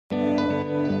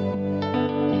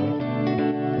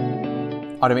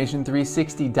Automation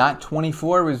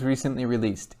 360.24 was recently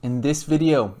released. In this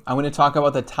video, I'm going to talk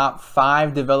about the top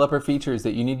 5 developer features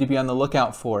that you need to be on the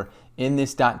lookout for in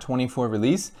this .24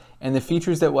 release, and the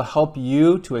features that will help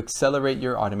you to accelerate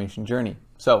your automation journey.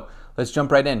 So let's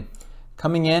jump right in.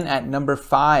 Coming in at number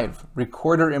 5,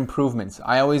 recorder improvements.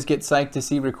 I always get psyched to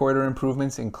see recorder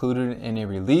improvements included in a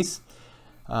release.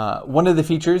 One of the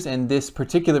features in this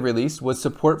particular release was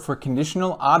support for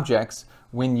conditional objects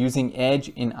when using Edge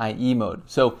in IE mode.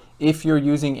 So if you're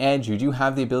using Edge, you do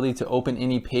have the ability to open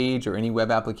any page or any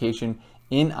web application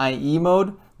in IE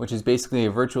mode, which is basically a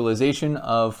virtualization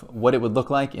of what it would look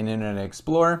like in Internet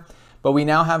Explorer. But we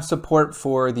now have support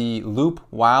for the loop,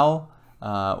 while,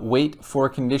 wait for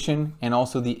condition, and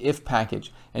also the if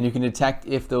package. And you can detect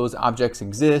if those objects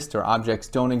exist or objects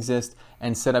don't exist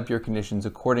and set up your conditions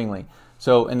accordingly.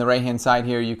 So in the right-hand side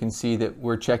here, you can see that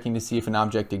we're checking to see if an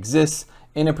object exists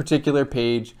in a particular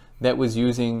page that was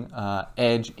using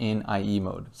Edge in IE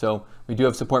mode. So we do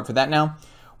have support for that now.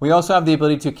 We also have the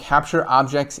ability to capture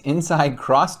objects inside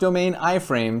cross-domain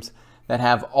iframes that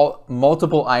have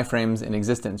multiple iframes in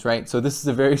existence, right? So this is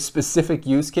a very specific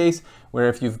use case where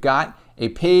if you've got a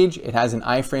page, it has an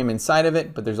iframe inside of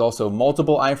it, but there's also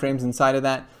multiple iframes inside of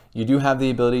that. You do have the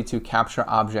ability to capture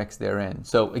objects therein.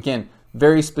 So again,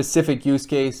 very specific use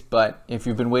case, but if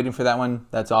you've been waiting for that one,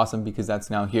 that's awesome because that's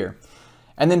now here.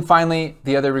 And then finally,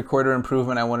 the other recorder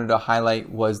improvement I wanted to highlight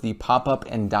was the pop-up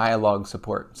and dialog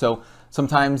support. So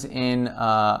sometimes in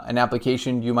an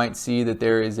application, you might see that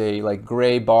there is a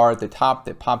gray bar at the top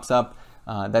that pops up.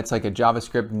 That's like a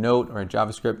JavaScript note or a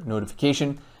JavaScript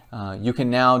notification. You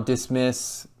can now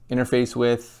dismiss, interface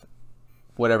with,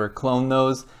 whatever, clone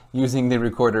those using the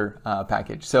recorder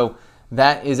package. So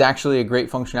that is actually a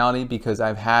great functionality because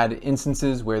I've had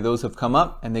instances where those have come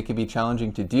up and they can be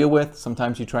challenging to deal with.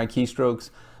 Sometimes you try keystrokes,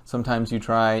 sometimes you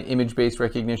try image-based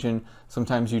recognition,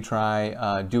 sometimes you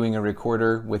try doing a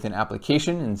recorder with an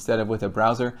application instead of with a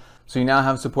browser. So you now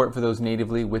have support for those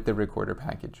natively with the recorder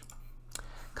package.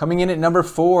 Coming in at number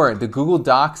 4, the Google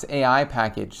Docs AI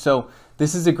package. So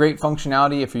this is a great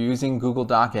functionality if you're using Google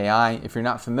Doc AI. If you're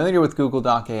not familiar with Google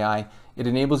Doc AI, it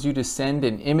enables you to send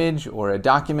an image or a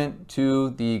document to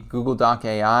the Google Doc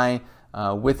AI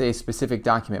with a specific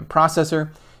document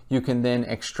processor. You can then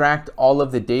extract all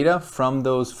of the data from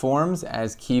those forms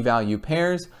as key value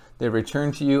pairs. They're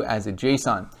returned to you as a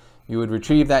JSON. You would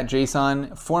retrieve that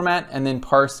JSON format and then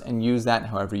parse and use that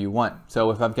however you want.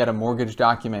 So if I've got a mortgage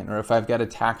document or if I've got a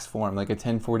tax form like a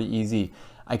 1040EZ,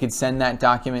 I could send that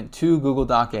document to Google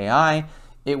Doc AI.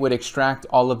 It would extract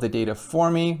all of the data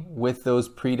for me with those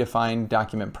predefined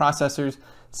document processors,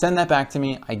 send that back to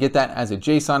me. I get that as a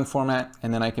JSON format,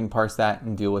 and then I can parse that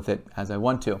and deal with it as I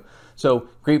want to. So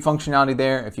great functionality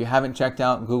there. If you haven't checked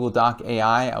out Google Doc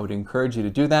AI, I would encourage you to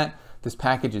do that. This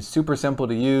package is super simple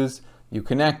to use. You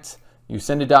connect, you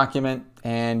send a document,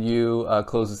 and you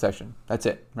close the session. That's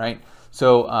it, right?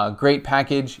 So great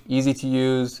package, easy to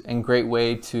use, and great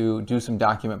way to do some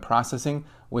document processing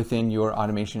within your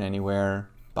Automation Anywhere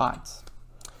bots.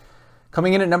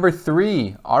 Coming in at number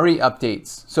 3, AARI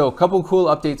Updates. So a couple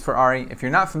cool updates for AARI. If you're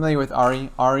not familiar with AARI,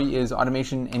 AARI is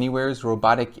Automation Anywhere's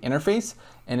robotic interface,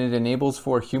 and it enables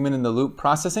for human-in-the-loop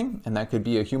processing, and that could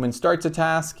be a human starts a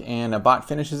task and a bot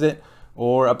finishes it,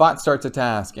 or a bot starts a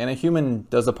task and a human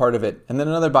does a part of it, and then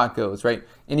another bot goes, right?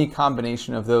 Any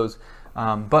combination of those.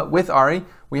 But with AARI,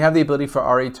 we have the ability for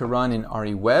AARI to run in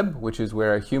AARI Web, which is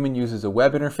where a human uses a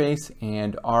web interface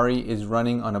and AARI is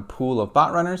running on a pool of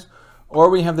bot runners. Or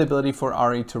we have the ability for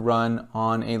AARI to run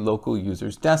on a local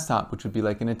user's desktop, which would be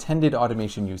like an attended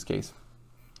automation use case.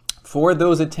 For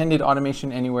those attended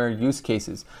Automation Anywhere use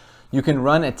cases, you can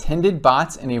run attended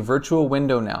bots in a virtual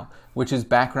window now, which is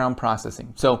background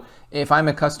processing. So if I'm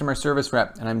a customer service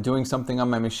rep and I'm doing something on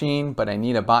my machine, but I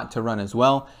need a bot to run as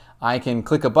well, I can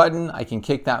click a button, I can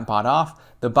kick that bot off.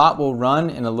 The bot will run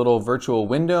in a little virtual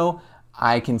window.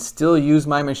 I can still use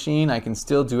my machine. I can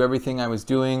still do everything I was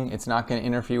doing. It's not going to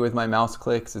interfere with my mouse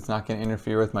clicks. It's not going to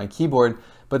interfere with my keyboard,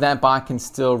 but that bot can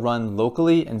still run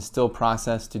locally and still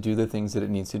process to do the things that it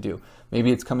needs to do.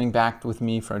 Maybe it's coming back with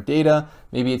me for data.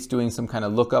 Maybe it's doing some kind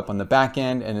of lookup on the back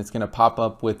end and it's going to pop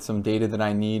up with some data that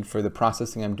I need for the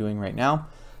processing I'm doing right now.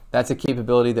 That's a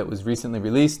capability that was recently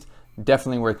released.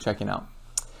 Definitely worth checking out.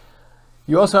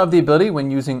 You also have the ability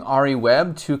when using AARI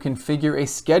Web to configure a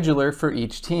scheduler for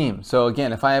each team. So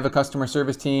again, if I have a customer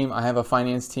service team, I have a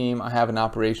finance team, I have an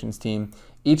operations team,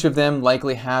 each of them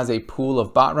likely has a pool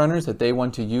of bot runners that they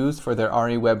want to use for their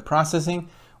AARI Web processing.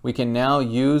 We can now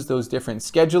use those different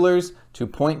schedulers to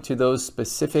point to those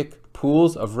specific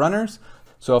pools of runners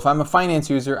So if I'm a finance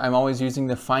user, I'm always using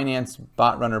the finance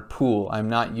bot runner pool. I'm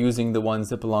not using the ones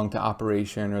that belong to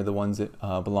operation or the ones that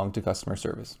belong to customer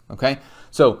service, okay?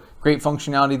 So great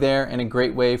functionality there and a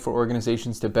great way for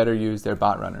organizations to better use their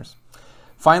bot runners.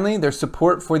 Finally, there's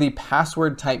support for the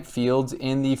password type fields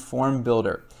in the form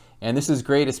builder. And this is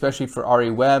great, especially for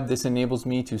AARI Web. This enables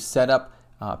me to set up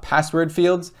password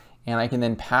fields, and I can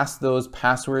then pass those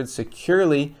passwords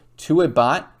securely to a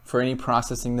bot for any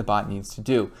processing the bot needs to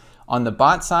do. On the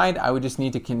bot side, I would just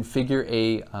need to configure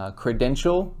a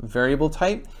credential variable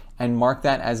type and mark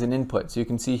that as an input. So you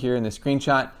can see here in the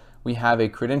screenshot, we have a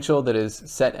credential that is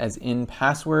set as in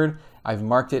password. I've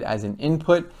marked it as an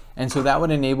input, and so that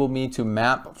would enable me to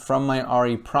map from my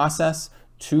AARI process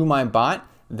to my bot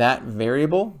that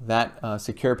variable, that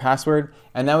secure password,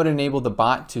 and that would enable the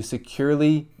bot to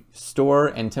securely store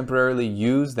and temporarily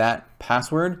use that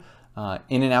password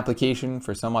in an application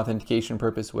for some authentication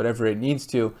purpose, whatever it needs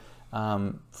to,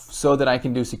 so that I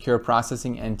can do secure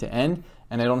processing end to end,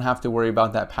 and I don't have to worry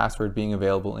about that password being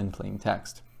available in plain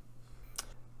text.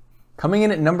 Coming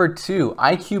in at number 2,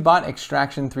 Bot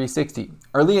Extraction360.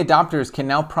 Early adopters can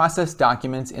now process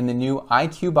documents in the new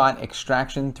Bot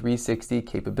Extraction360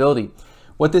 capability.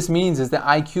 What this means is that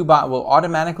Bot will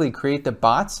automatically create the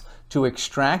bots to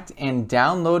extract and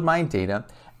download my data,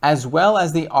 as well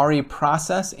as the AARI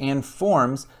process and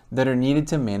forms that are needed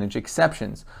to manage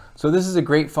exceptions. So this is a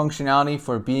great functionality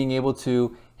for being able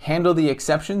to handle the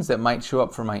exceptions that might show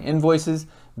up for my invoices,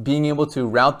 being able to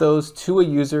route those to a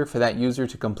user for that user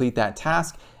to complete that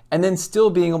task, and then still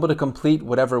being able to complete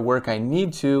whatever work I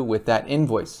need to with that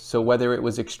invoice. So whether it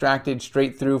was extracted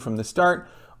straight through from the start,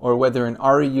 or whether an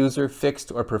AARI user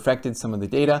fixed or perfected some of the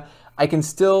data, I can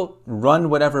still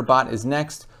run whatever bot is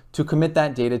next to commit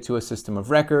that data to a system of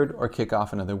record or kick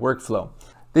off another workflow.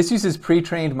 This uses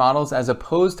pre-trained models as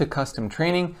opposed to custom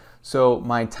training, so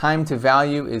my time to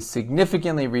value is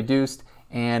significantly reduced,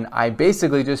 and I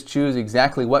basically just choose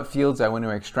exactly what fields I want to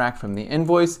extract from the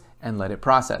invoice and let it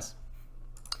process.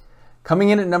 Coming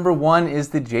in at number 1 is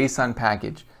the JSON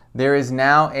package. There is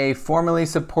now a formally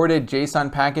supported JSON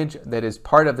package that is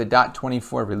part of the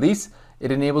 .24 release.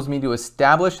 It enables me to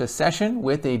establish a session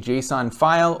with a JSON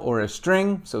file or a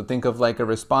string. So think of like a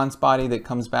response body that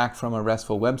comes back from a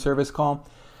RESTful web service call.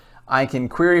 I can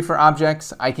query for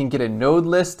objects. I can get a node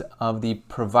list of the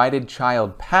provided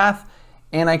child path,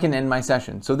 and I can end my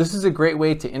session. So this is a great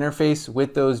way to interface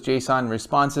with those JSON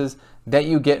responses that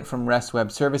you get from REST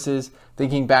web services.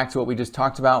 Thinking back to what we just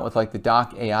talked about with like the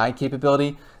doc AI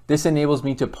capability, this enables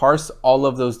me to parse all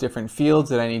of those different fields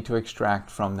that I need to extract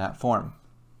from that form.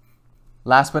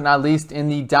 Last but not least, in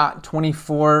the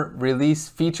 .24 release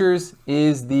features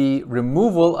is the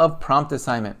removal of prompt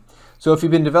assignment. So if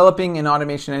you've been developing in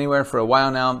Automation Anywhere for a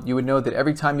while now, you would know that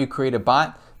every time you create a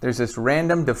bot, there's this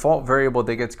random default variable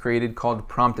that gets created called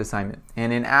prompt assignment.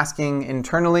 And in asking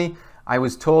internally, I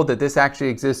was told that this actually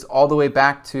exists all the way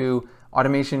back to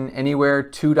Automation Anywhere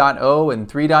 2.0 and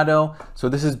 3.0. So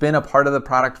this has been a part of the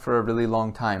product for a really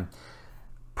long time.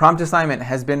 Prompt assignment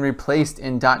has been replaced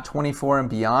in .24 and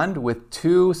beyond with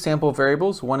 2 sample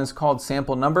variables. One is called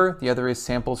sample number, the other is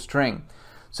sample string.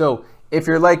 So if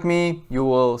you're like me, you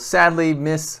will sadly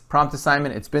miss prompt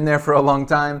assignment. It's been there for a long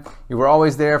time. You were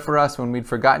always there for us when we'd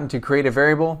forgotten to create a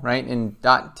variable, right? In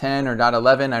 .10 or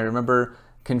 .11, I remember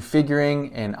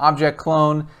configuring an object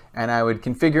clone, and I would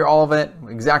configure all of it,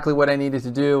 exactly what I needed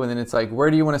to do, and then it's like,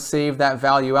 where do you want to save that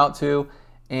value out to?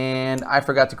 And I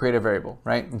forgot to create a variable,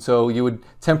 right? And so you would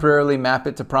temporarily map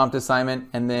it to prompt assignment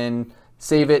and then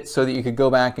save it so that you could go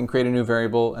back and create a new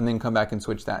variable and then come back and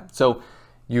switch that. So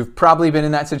you've probably been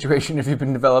in that situation if you've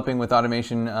been developing with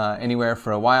Automation Anywhere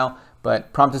for a while,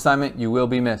 but prompt assignment, you will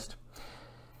be missed.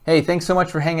 Hey, thanks so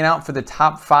much for hanging out for the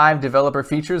top 5 developer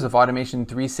features of Automation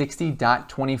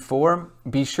 360.24.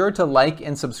 Be sure to like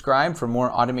and subscribe for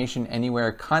more Automation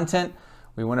Anywhere content.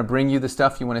 We want to bring you the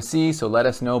stuff you want to see, so let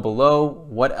us know below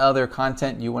what other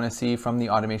content you want to see from the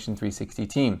Automation 360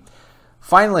 team.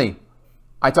 Finally,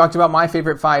 I talked about my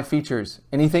favorite 5 features.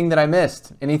 Anything that I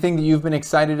missed, anything that you've been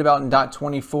excited about in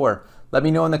 .24, let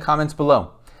me know in the comments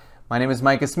below. My name is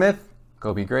Micah Smith.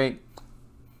 Go be great.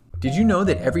 Did you know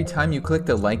that every time you click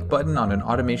the like button on an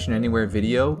Automation Anywhere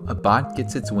video, a bot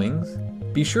gets its wings?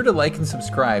 Be sure to like and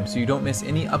subscribe so you don't miss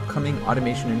any upcoming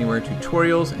Automation Anywhere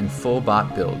tutorials and full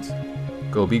bot builds.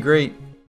 Go be great.